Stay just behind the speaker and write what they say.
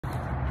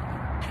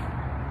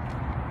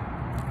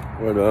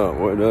What up?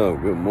 What up?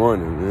 Good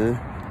morning, man.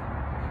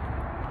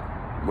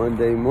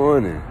 Monday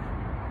morning.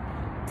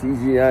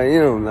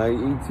 TGIM, like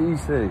ET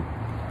say.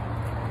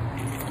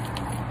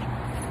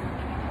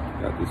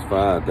 Got this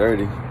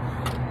 5:30.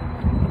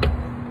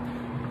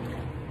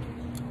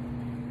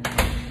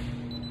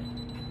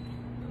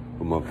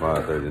 Put my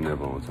 5:30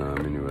 never on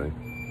time anyway.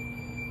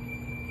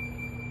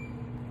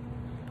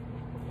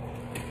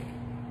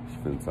 Just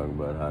finna talk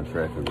about how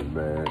traffic was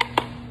bad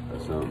or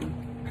something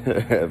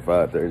at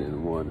 5:30 in the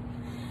morning.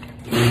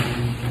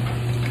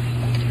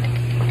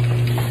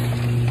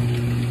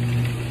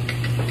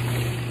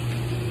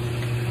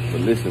 But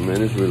listen,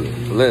 man, it's really a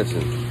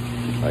blessing.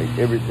 Like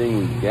everything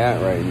we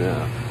got right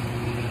now,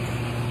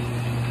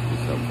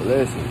 it's a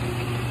blessing.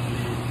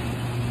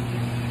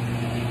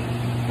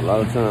 A lot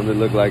of times it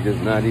look like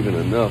it's not even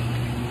enough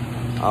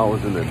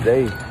hours in a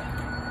day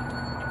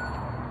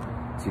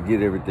to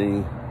get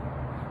everything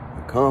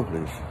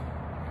accomplished.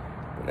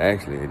 But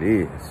actually it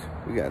is.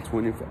 We got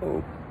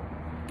 24.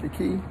 The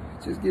key,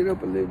 just get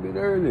up a little bit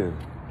earlier.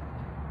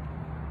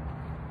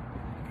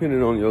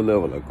 Depending on your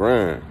level of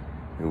grind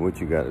and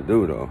what you got to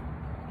do, though.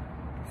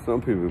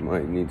 Some people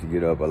might need to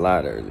get up a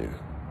lot earlier.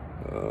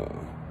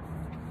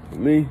 For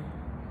me,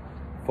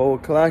 4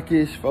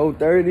 o'clock-ish,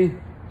 4:30,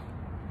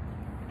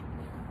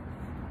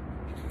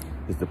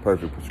 is the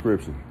perfect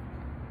prescription.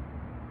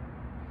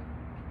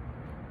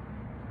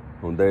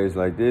 On days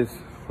like this,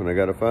 when I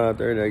got a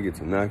 5:30, I get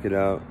to knock it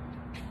out.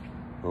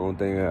 I don't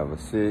think I have a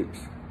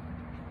 6.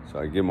 So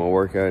I get my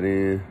workout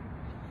in.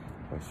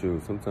 Or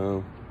shoot,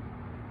 sometimes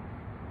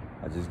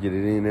I just get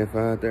it in at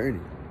 5:30.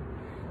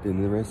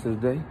 Then the rest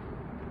of the day,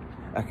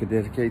 I can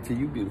dedicate to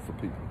you beautiful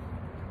people.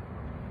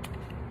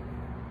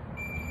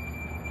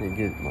 And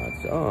get my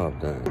job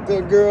done. Get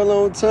that girl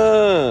on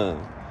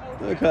time.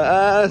 Look, her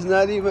eyes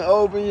not even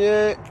open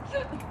yet.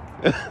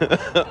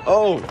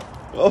 oh,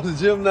 the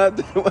gym not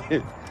there.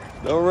 Wait,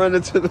 don't run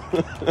into the...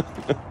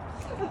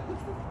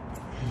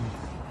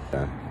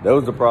 That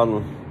was the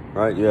problem.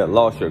 Right, you had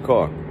lost your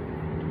car,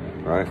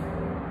 right?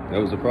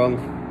 That was the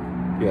problem.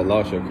 You had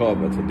lost your car,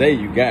 but today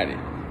you got it.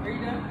 Are you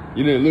done?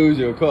 You didn't lose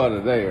your car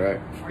today, right?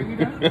 Are you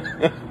done?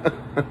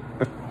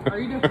 Are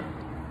you done?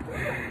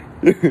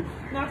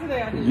 Not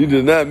today, I did. You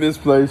did not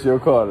misplace your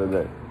car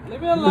today. Leave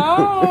me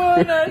alone.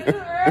 It's too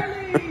early.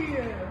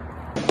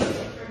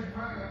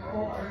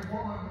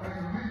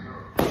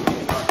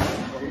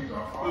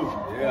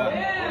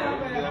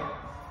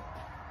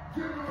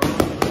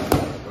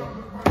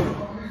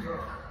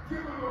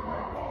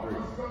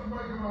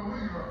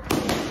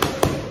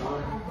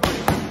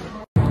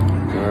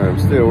 I'm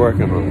still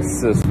working on the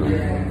system.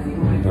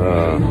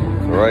 So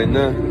right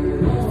now,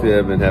 still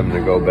have been having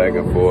to go back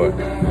and forth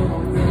to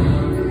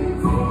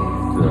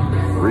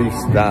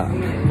restock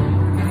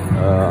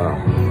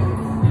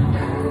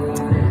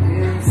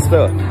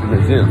stuff in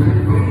the gym.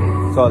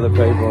 Toilet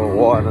paper,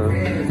 water,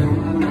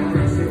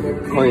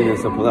 cleaning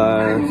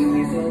supplies.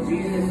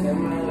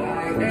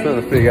 I'm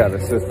trying to figure out the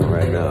system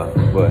right now,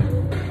 but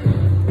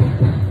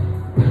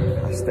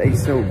I stay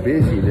so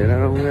busy that I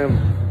don't have,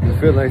 I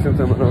feel like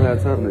sometimes I don't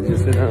have time to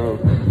just sit down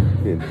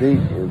and think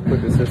and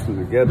put the system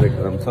together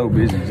because I'm so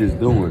busy just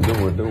doing.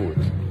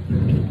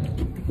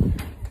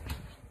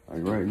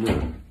 Like right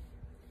now,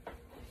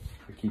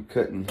 I keep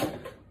cutting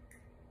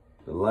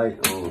the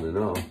light on and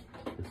off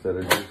instead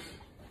of just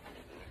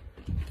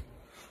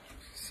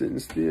sitting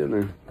still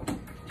and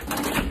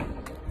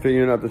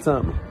figuring out the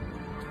timer.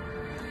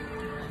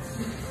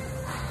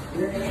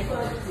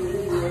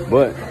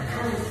 But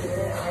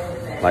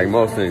like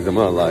most things in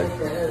my life,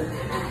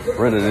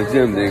 running the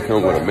gym didn't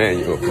come with a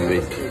manual for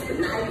me.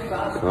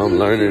 So I'm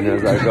learning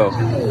as I go.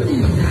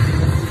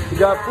 You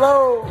got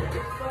flow.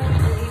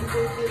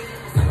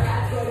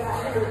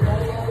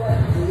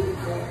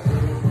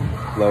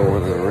 Flo,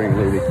 one of the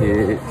ringleader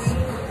kids.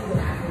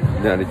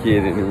 Not a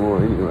kid anymore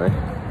anyway.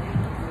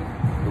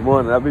 Good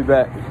morning, I'll be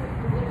back.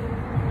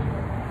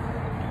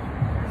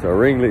 So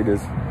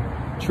Ringleaders,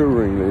 True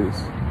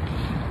Ringleaders,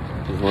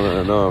 is one of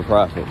the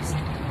non-profits.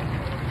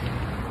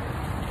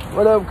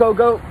 What up,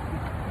 Coco?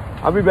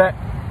 I'll be back.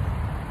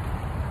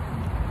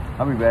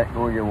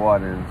 Go and get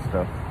water and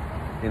stuff.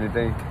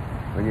 Anything?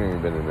 Well, you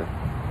ain't been in there.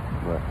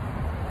 But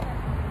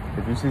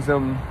if you see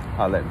something,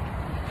 holler at me.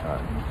 All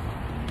right.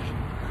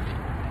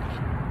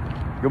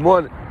 Good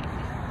morning.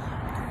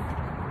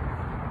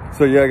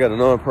 So yeah, I got a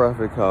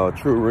non-profit called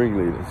True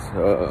Ringleaders.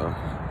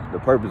 The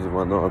purpose of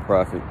my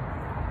non-profit,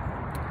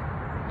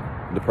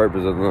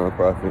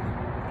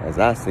 as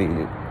I seen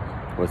it,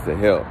 was to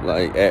help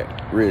like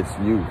at-risk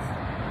youth.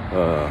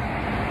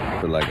 I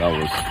feel like I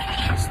was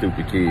a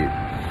stupid kid.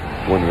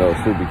 One of those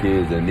stupid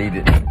kids that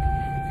needed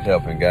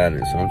help and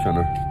guidance. So I'm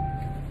trying to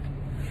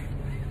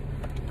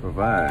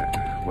provide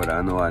what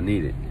I know I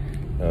needed.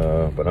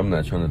 But I'm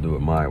not trying to do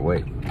it my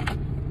way.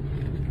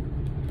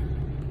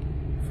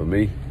 For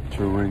me,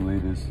 True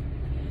Ringleaders,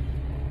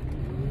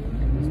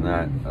 it's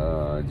not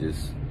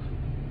just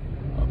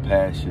a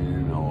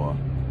passion or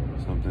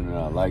something that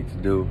I like to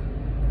do.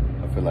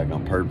 I feel like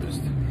I'm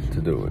purposed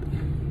to do it.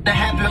 The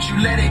habit you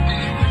let it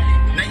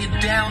Now you're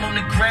down on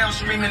the ground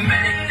screaming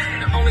medic.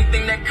 The only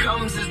thing that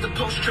comes is the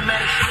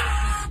post-traumatic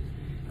stress.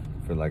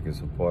 I feel like it's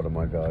a part of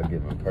my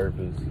God-given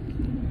purpose.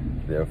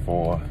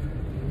 Therefore,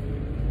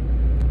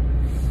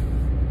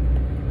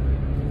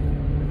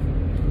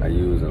 I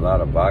use a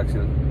lot of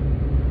boxing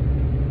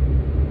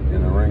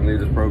in the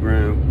Ringleaders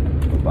program,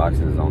 but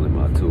boxing is only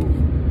my tool.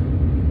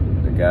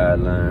 The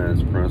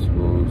guidelines,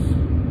 principles,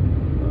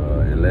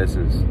 and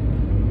lessons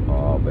are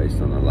all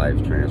based on the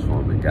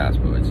life-transforming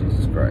gospel of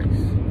Jesus Christ.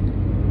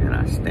 And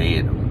I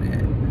stand on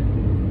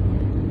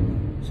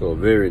that. So a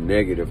very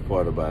negative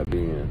part about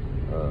being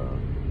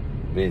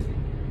busy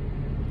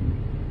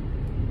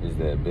is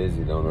that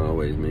busy don't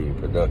always mean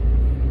productive.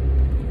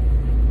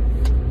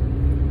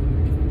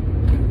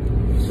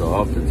 So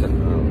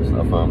oftentimes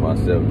I find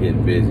myself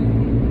getting busy,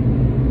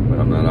 but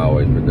I'm not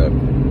always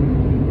productive.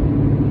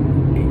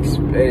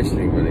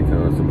 Especially when it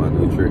comes to my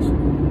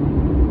nutrition.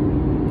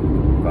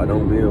 If I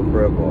don't meal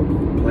prep or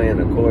plan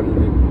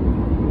accordingly,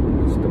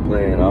 which the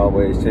plan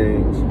always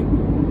change,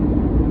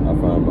 I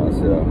find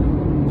myself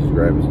just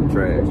grabbing some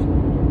trash.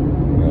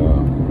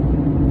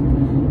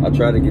 I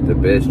try to get the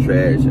best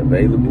trash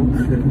available,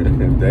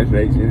 if that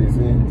makes any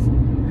sense.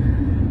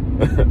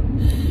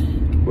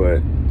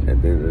 But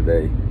at the end of the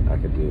day, I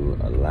could do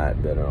a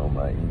lot better on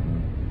my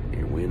eating.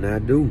 And when I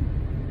do,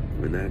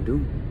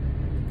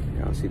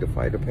 y'all see the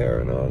fighter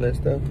apparel and all that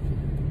stuff?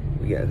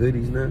 We got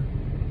hoodies now.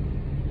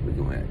 We're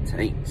gonna have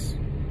tanks.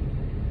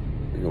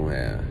 We're gonna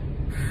have,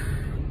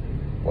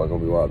 we're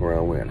gonna be walking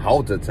around wearing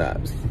halter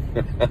tops.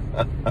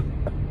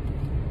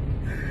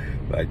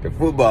 Like the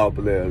football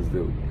players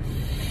do.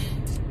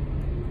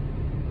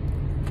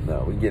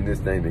 No, we getting this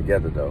thing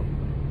together though.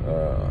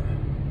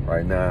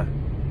 Right now,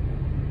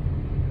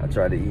 I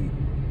try to eat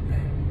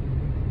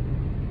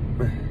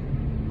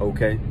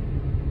okay,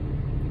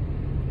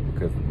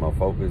 because my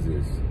focus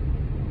is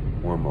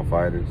one of my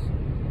fighters,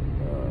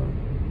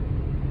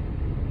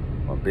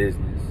 my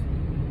business.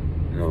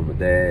 You know, I'm a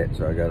dad,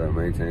 so I gotta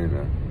maintain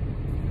a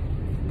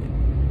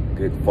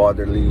good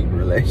fatherly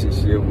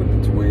relationship with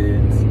the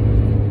twins.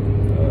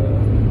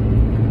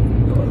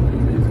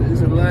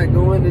 There's a lot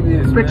going into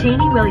this, Brittany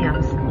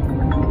Williams.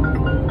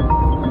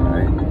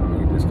 Alright,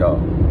 get this call.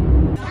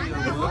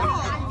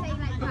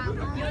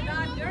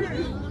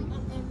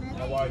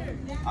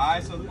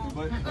 Alright, so,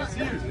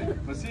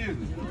 but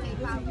seriously.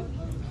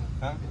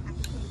 Huh?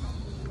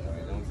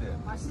 Alright, don't tell.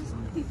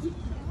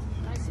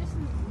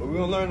 But we're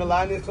gonna learn a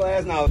lot in this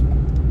class now.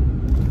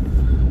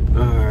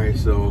 Alright,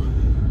 so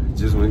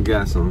just went and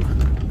got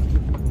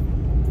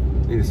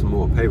needed some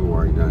more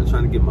paperwork done,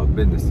 trying to get my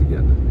business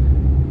together.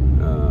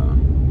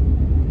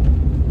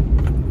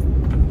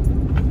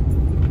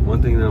 One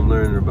thing that I'm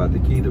learning about the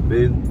key to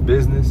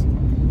business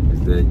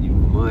is that you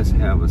must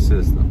have a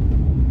system.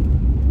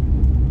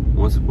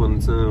 Once upon a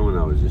time when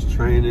I was just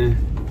training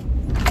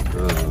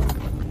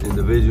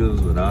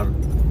individuals without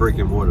brick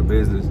and mortar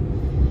business,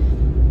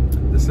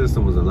 the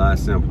system was a lot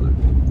simpler.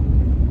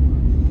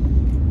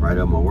 Write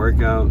up my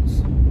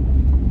workouts,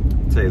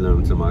 tailor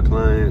them to my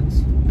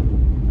clients,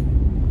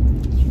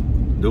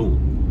 do them.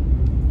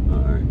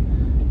 All right.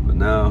 But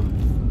now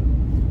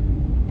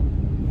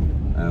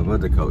I have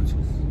other coaches.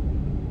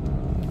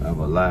 I have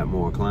a lot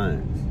more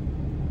clients.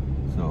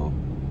 So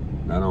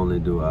not only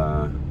do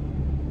I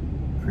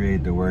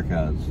create the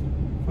workouts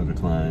for the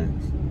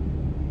clients,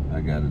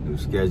 I got to do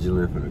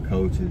scheduling for the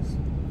coaches,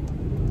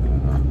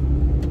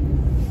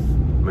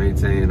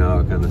 maintain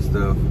all kind of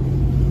stuff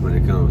when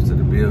it comes to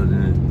the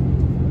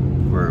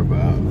building, worry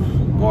about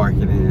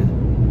marketing,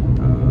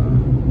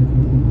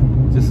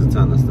 just a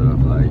ton of stuff.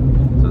 Like,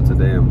 so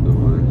today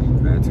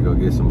I had to go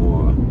get some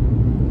more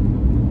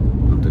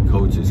of the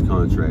coaches'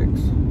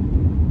 contracts,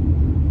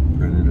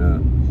 print it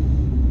up,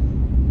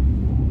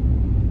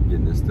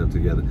 getting this stuff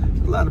together.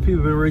 A lot of people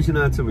have been reaching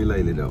out to me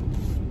lately though,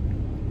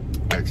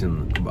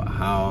 asking about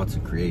how to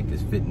create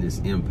this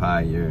fitness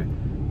empire,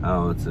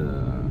 how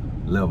to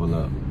level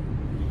up.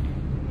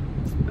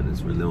 And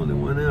it's really only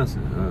one answer,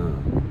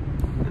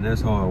 and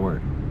that's hard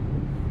work.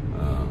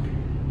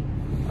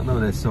 I know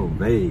that's so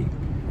vague,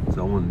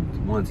 so I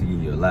wanted to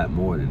give you a lot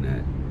more than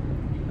that.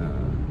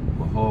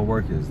 But hard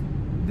work is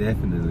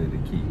definitely the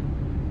key.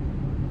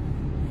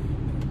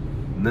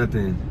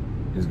 Nothing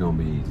is gonna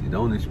be easy.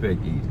 Don't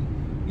expect easy.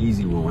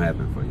 Easy won't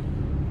happen for you.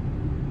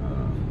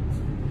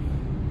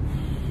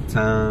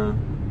 Time,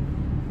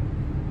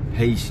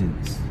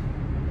 patience,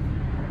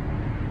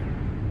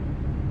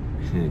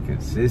 and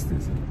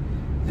consistency.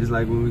 Just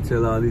like when we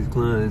tell all these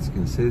clients,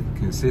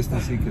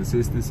 consistency.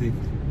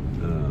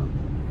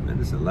 Man,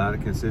 there's a lot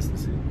of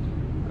consistency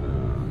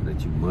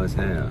that you must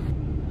have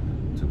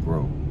to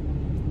grow.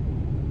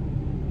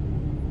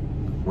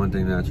 One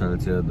thing that I try to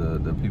tell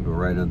the people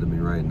right under me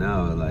right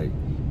now, like,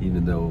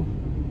 even though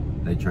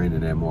they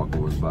training at Mark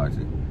Owens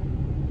Boxing,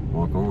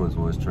 Mark Owens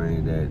once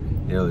trained at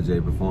LJ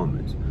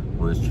Performance,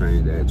 once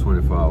trained at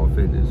 24 Hour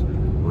Fitness,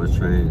 once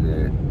trained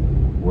at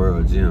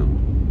World Gym,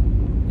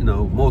 you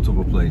know,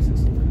 multiple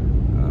places.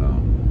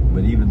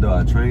 But even though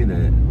I trained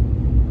at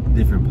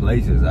different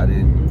places, I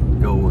didn't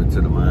go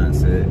into the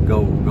mindset,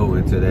 go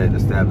into that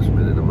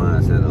establishment in the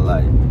mindset of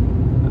like,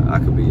 I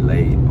could be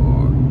late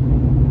or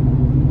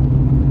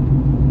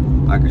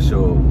I could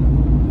show up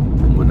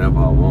whenever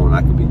I want.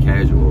 I could be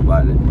casual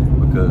about it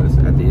because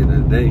at the end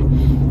of the day,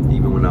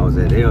 even when I was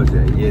at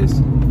LJ,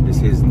 yes, it's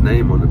his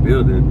name on the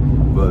building,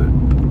 but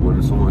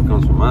when someone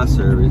comes from my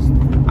service,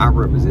 I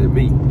represent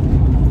me.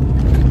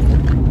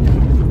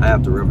 I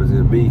have to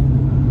represent me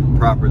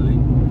properly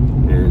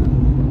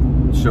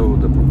and show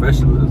the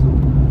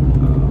professionalism.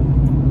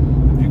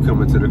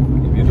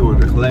 If you're doing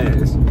the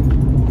class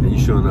and you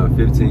showing up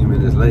 15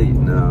 minutes late,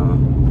 now,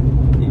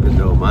 even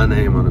though my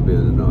name on the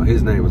building, or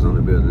his name was on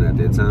the building at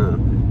that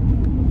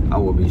time, I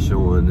will be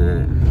showing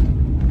that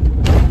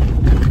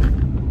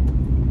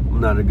I'm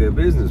not a good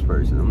business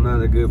person. I'm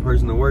not a good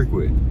person to work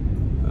with.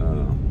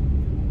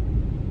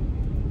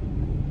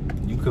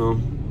 You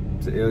come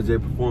to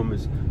LJ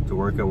Performance to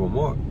work out with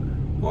Mark.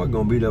 Mark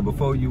gonna be there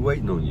before you,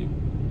 waiting on you.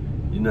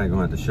 You're not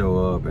gonna have to show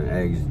up and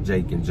ask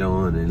Jake and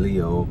John and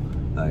Leo,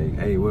 like,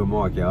 hey, where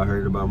Mark? Y'all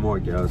heard about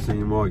Mark? Y'all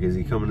seen Mark? Is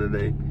he coming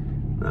today?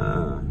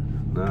 Nah,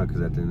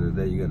 because at the end of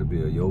the day, you gotta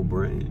build your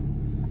brand.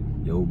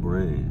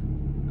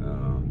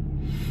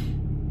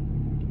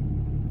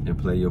 And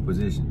play your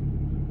position.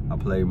 I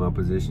played my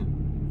position.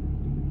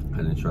 I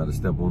didn't try to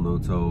step on no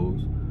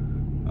toes.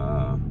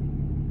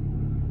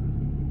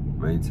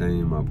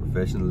 Maintain my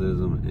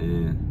professionalism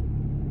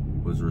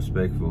and was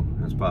respectful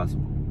as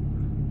possible.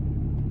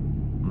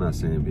 I'm not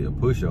saying be a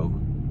pushover,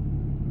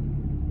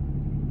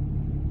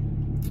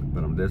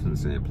 but I'm definitely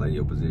saying play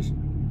your position.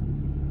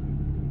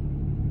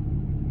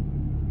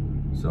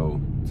 So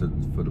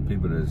for the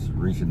people that's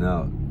reaching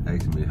out,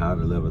 asking me how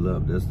to level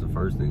up, that's the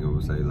first thing I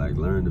would say. Like,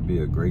 learn to be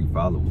a great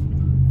follower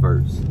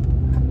first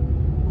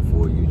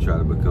before you try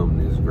to become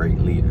this great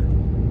leader.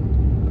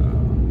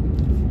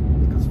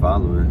 Because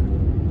following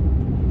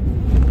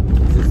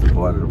is just a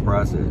part of the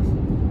process.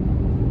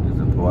 It's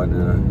a part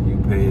of you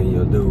paying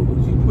your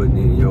dues, you putting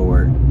in your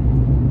work.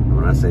 And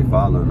when I say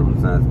following,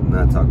 I'm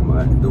not talking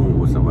about doing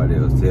what somebody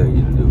else tell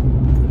you to do.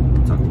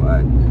 I'm talking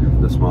about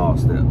the small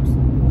steps.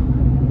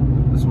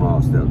 The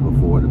small steps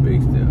before the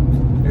big steps.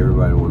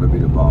 Everybody want to be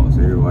the boss.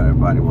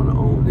 Everybody want to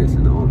own this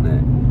and own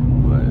that.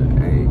 But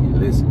hey,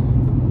 listen,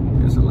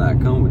 there's a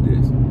lot come with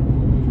this.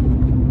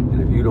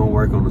 And if you don't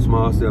work on the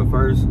small step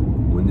first,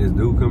 when this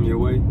do come your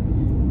way,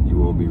 you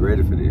won't be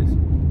ready for this.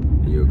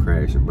 And you'll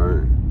crash and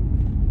burn.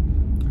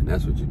 And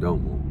that's what you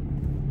don't want.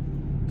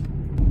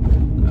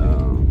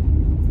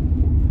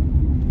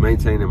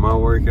 Maintaining my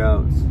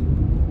workouts.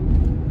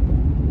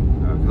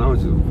 Cause I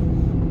was just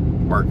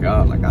work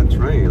out, like I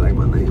train, like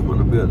my name on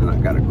the building, I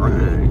gotta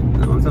grind, you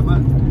know what I'm talking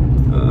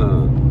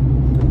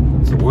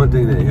about? So one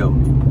thing that helped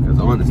me, because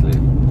honestly,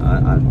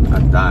 I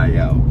die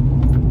out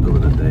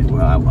during the day.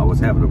 Well, I was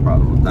having a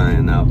problem with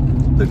dying out,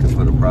 looking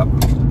for the proper,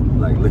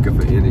 like looking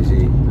for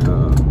energy.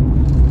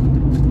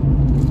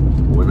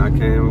 When I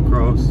came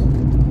across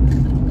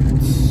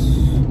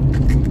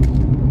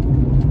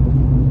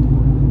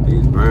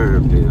these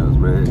burn pills,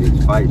 man,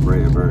 these Fight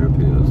brand burn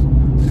pills.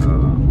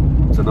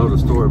 To know the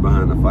story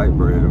behind the Fight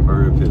brand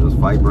burn pills,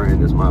 Fight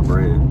brand is my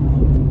brand.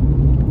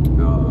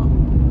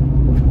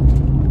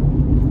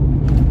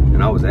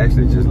 And I was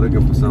actually just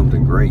looking for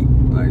something great,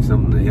 like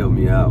something to help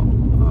me out.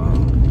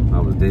 I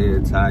was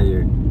dead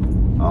tired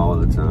all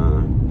the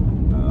time,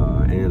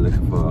 and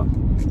looking for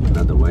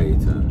another way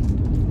to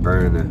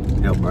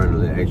help burn a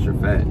little extra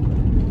fat.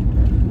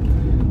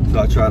 So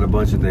I tried a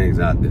bunch of things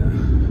out there.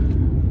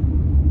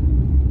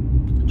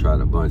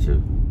 Tried a bunch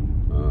of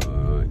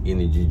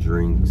energy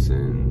drinks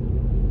and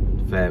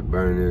fat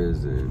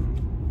burners and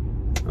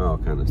all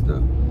kind of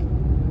stuff.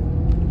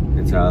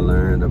 Until I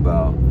learned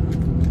about,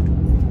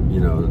 you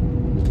know,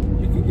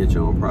 you can get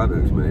your own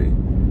products made.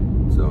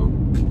 So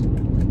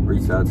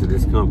reached out to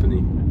this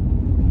company.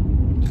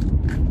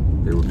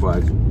 They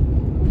required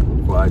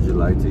you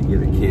like to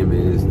get a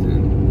chemist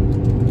and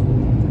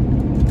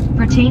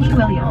Pertaining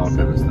Williams. All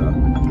kind of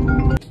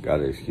stuff.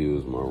 Gotta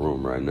excuse my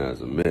room right now,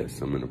 it's a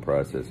mess. I'm in the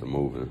process of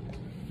moving.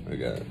 I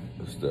got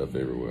stuff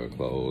everywhere,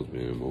 clothes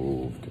being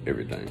moved,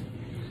 everything.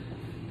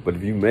 But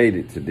if you made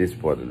it to this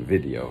part of the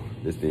video,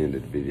 this is the end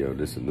of the video,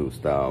 this is a new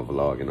style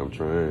vlogging I'm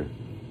trying.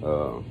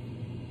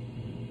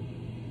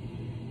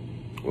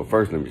 Well,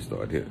 first let me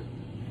start here.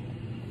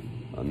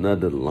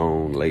 Another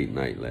long late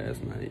night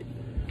last night.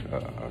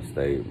 I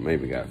stayed,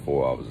 maybe got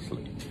 4 hours of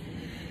sleep.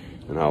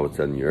 And I was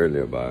telling you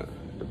earlier about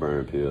the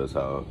burn pills,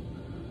 how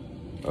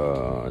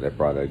that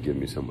product gives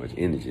me so much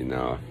energy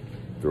now,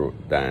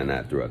 dying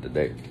out throughout the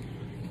day.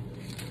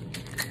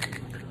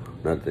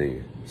 Another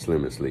thing,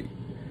 Slim and Sleep.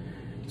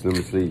 Slim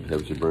and Sleep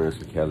helps you burn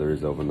some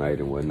calories overnight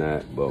and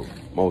whatnot, but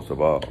most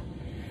of all,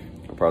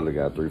 I probably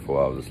got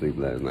 3-4 hours of sleep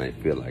last night.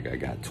 Feel like I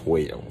got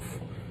 12.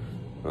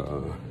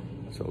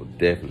 So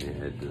definitely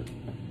had to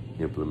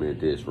implement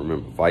this.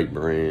 Remember, Fight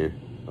brand,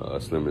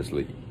 Slim and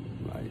Sleep.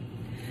 Like,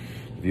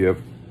 if you have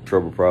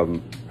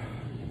problems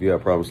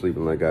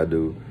sleeping like I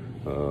do,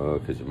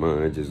 cause your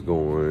mind just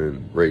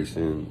going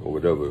racing or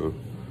whatever,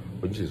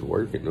 or just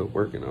working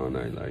all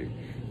night, like,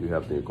 you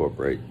have to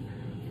incorporate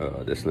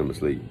that Slim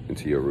Sleep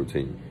into your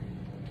routine.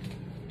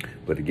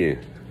 But again,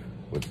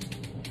 what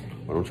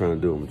I'm trying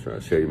to do, I'm trying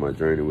to share you my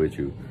journey with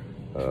you.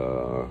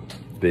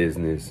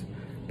 Business,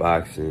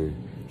 boxing,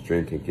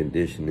 strength and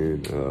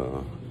conditioning,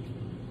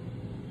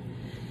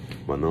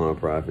 my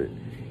nonprofit,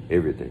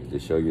 everything.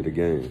 Just show you the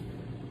game.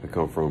 I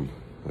come from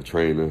a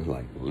trainer,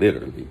 like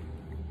literally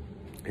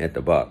at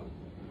the bottom.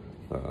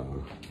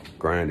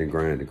 Grinding.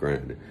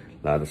 A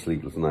lot of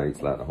sleepless nights,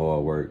 a lot of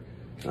hard work.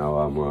 Now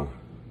I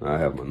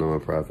have my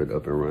nonprofit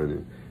up and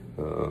running.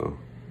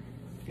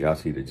 Y'all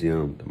see the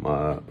gym, the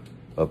mob,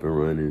 up and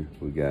running.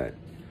 We got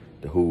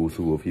the who's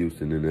who of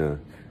Houston in there.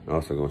 I'm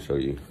also gonna show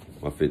you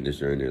my fitness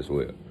journey as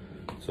well.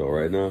 So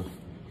right now,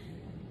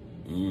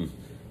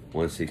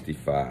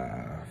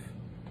 165.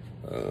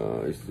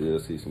 You still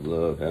see some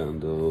love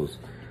handles.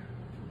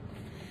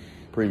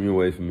 Premium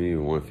weight for me,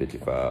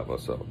 155 or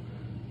so.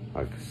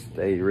 I can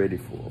stay ready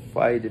for a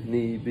fight if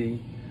need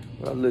be.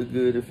 But I look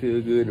good and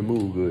feel good and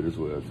move good as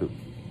well too.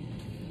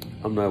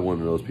 I'm not one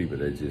of those people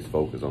that just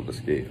focus on the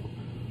scale.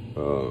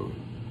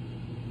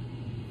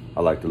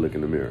 I like to look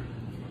in the mirror.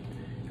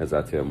 As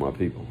I tell my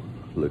people,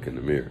 look in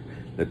the mirror.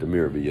 Let the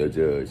mirror be your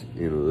judge,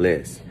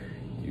 unless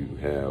you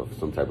have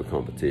some type of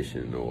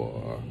competition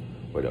or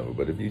whatever.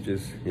 But if you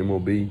just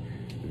MOB,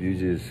 if you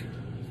just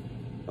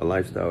a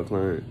lifestyle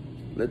client,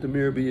 let the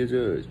mirror be your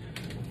judge.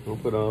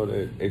 Don't put all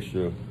that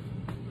extra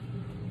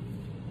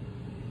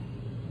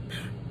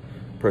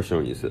pressure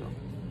on yourself.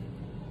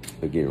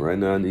 Again, right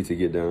now I need to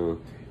get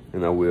down,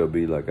 and I will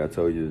be, like I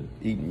told you,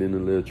 eating been a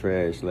little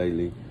trash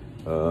lately.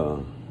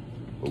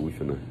 But we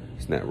finna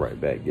snap right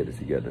back, get it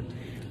together.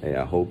 Hey,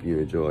 I hope you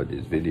enjoyed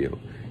this video.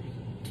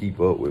 Keep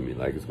up with me,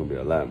 like it's gonna be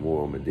a lot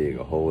more. I'm gonna dig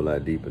a whole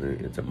lot deeper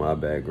into my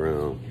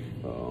background,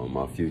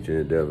 my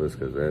future endeavors,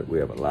 because we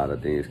have a lot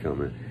of things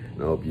coming.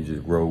 And I hope you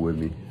just grow with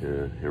me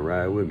and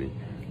ride with me.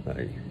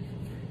 Like,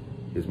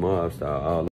 it's my style all